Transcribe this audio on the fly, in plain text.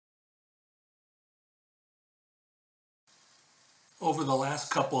Over the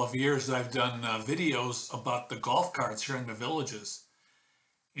last couple of years, I've done videos about the golf carts here in the villages.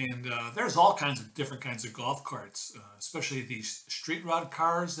 And there's all kinds of different kinds of golf carts, especially these street rod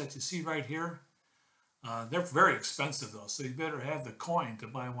cars that you see right here. They're very expensive though, so you better have the coin to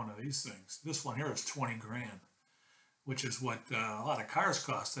buy one of these things. This one here is 20 grand, which is what a lot of cars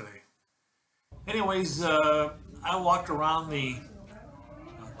cost today. Anyways, I walked around the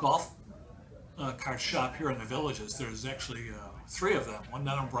golf cart shop here in the villages. There's actually three of them, one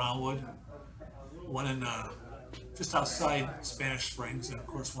down in Brownwood, one in just outside Spanish Springs, and of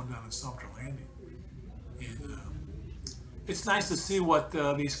course one down in Sumter Landing. And it's nice to see what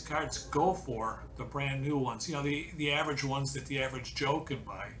these carts go for, the brand new ones. You know, the average ones that the average Joe can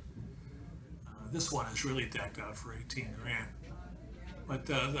buy. This one is really decked out for 18 grand. But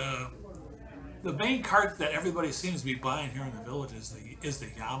the main cart that everybody seems to be buying here in the village is the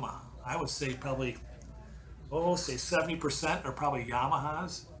Yamaha. I would say probably, say 70% are probably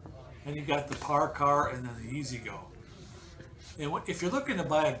Yamahas. And you got the Par car and then the E-Z-GO. And if you're looking to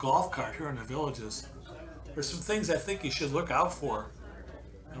buy a golf cart here in the villages, there's some things I think you should look out for.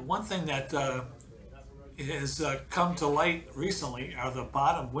 And one thing that has come to light recently are the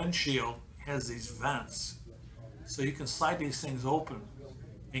bottom windshield has these vents. So you can slide these things open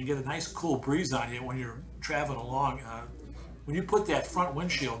and get a nice cool breeze on you when you're traveling along. When you put that front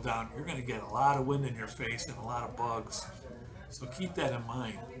windshield down, you're going to get a lot of wind in your face and a lot of bugs. So keep that in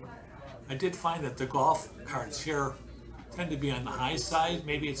mind. I did find that the golf carts here tend to be on the high side.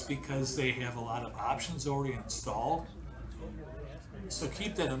 Maybe it's because they have a lot of options already installed. So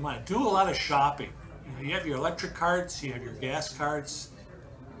keep that in mind. Do a lot of shopping. You have your electric carts, you have your gas carts,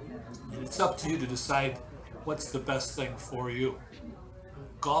 and it's up to you to decide what's the best thing for you.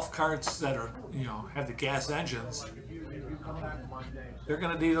 Golf carts that are, have the gas engines, they're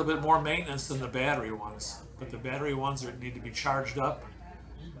going to need a little bit more maintenance than the battery ones. But the battery ones need to be charged up.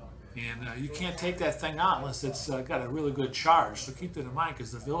 And you can't take that thing out unless it's got a really good charge. So keep that in mind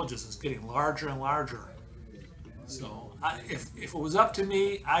because the villages is getting larger and larger. So if it was up to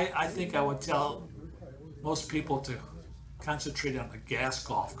me, I think I would tell most people to concentrate on the gas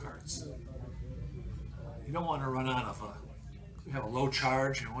golf carts. You don't want to run out of have a low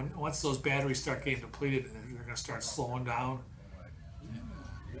charge. And once those batteries start getting depleted, they're going to start slowing down.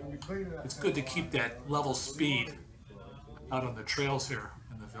 And, it's good to keep that level speed out on the trails here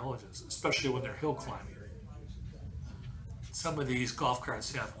in the villages, especially when they're hill climbing. Some of these golf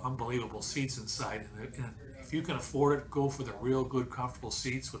carts have unbelievable seats inside, and if you can afford it, go for the real good, comfortable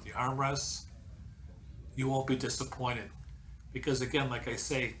seats with the armrests. You won't be disappointed, because again, like I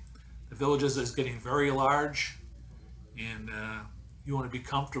say, the villages is getting very large, and you want to be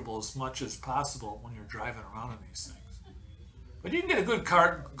comfortable as much as possible when you're driving around in these things. But you can get a good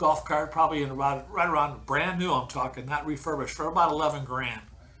golf cart, probably right around brand new, I'm talking, not refurbished, for about 11 grand,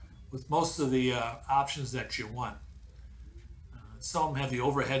 with most of the options that you want. Some of them have the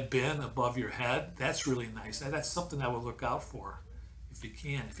overhead bin above your head. That's really nice. That's something I would look out for if you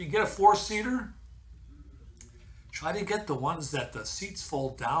can. If you can get a four-seater, try to get the ones that the seats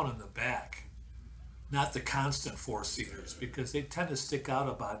fold down in the back, not the constant four-seaters, because they tend to stick out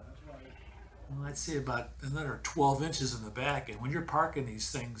about, I'd say about another 12 inches in the back. And when you're parking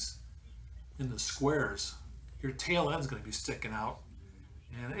these things in the squares, your tail end's going to be sticking out.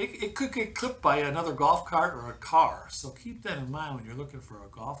 And it could get clipped by another golf cart or a car. So keep that in mind when you're looking for a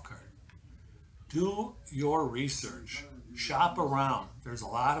golf cart. Do your research. Shop around. There's a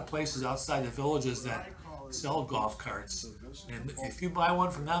lot of places outside the villages that sell golf carts. And if you buy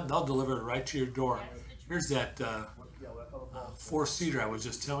one from them, they'll deliver it right to your door. Here's that four-seater I was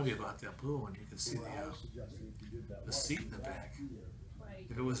just telling you about, that blue one. You can see the seat in the back.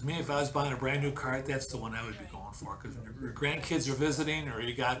 If it was me, if I was buying a brand new cart, that's the one I would be going for. Because when your grandkids are visiting, or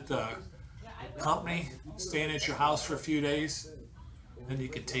you got company staying at your house for a few days, then you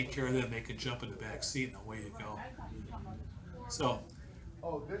can take care of them. They can jump in the back seat and away you go. So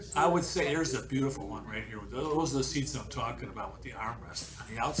I would say here's a beautiful one right here. Those are the seats I'm talking about with the armrest.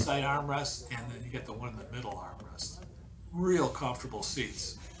 The outside armrest, and then you get the one in the middle armrest. Real comfortable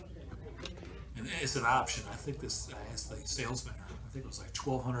seats. And it's an option. I think this, I asked the salesman, I think it was like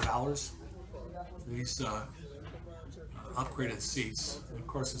 $1,200 for these upgraded seats. And of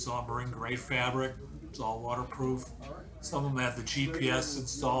course, it's all marine grade fabric. It's all waterproof. Some of them have the GPS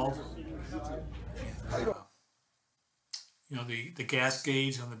installed. And, the gas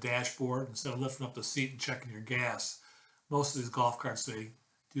gauge on the dashboard, instead of lifting up the seat and checking your gas. Most of these golf carts, they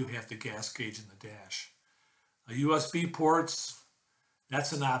do have the gas gauge in the dash. USB ports,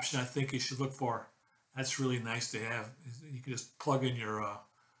 that's an option I think you should look for. That's really nice to have. You can just plug in your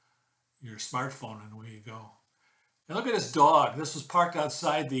smartphone and away you go. And look at this dog. This was parked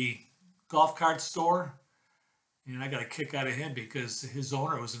outside the golf cart store. And I got a kick out of him because his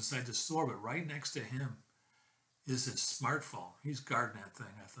owner was inside the store, but right next to him is his smartphone. He's guarding that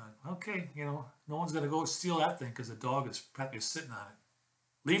thing. I thought, okay, no one's going to go steal that thing because the dog is probably sitting on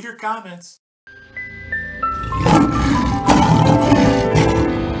it. Leave your comments.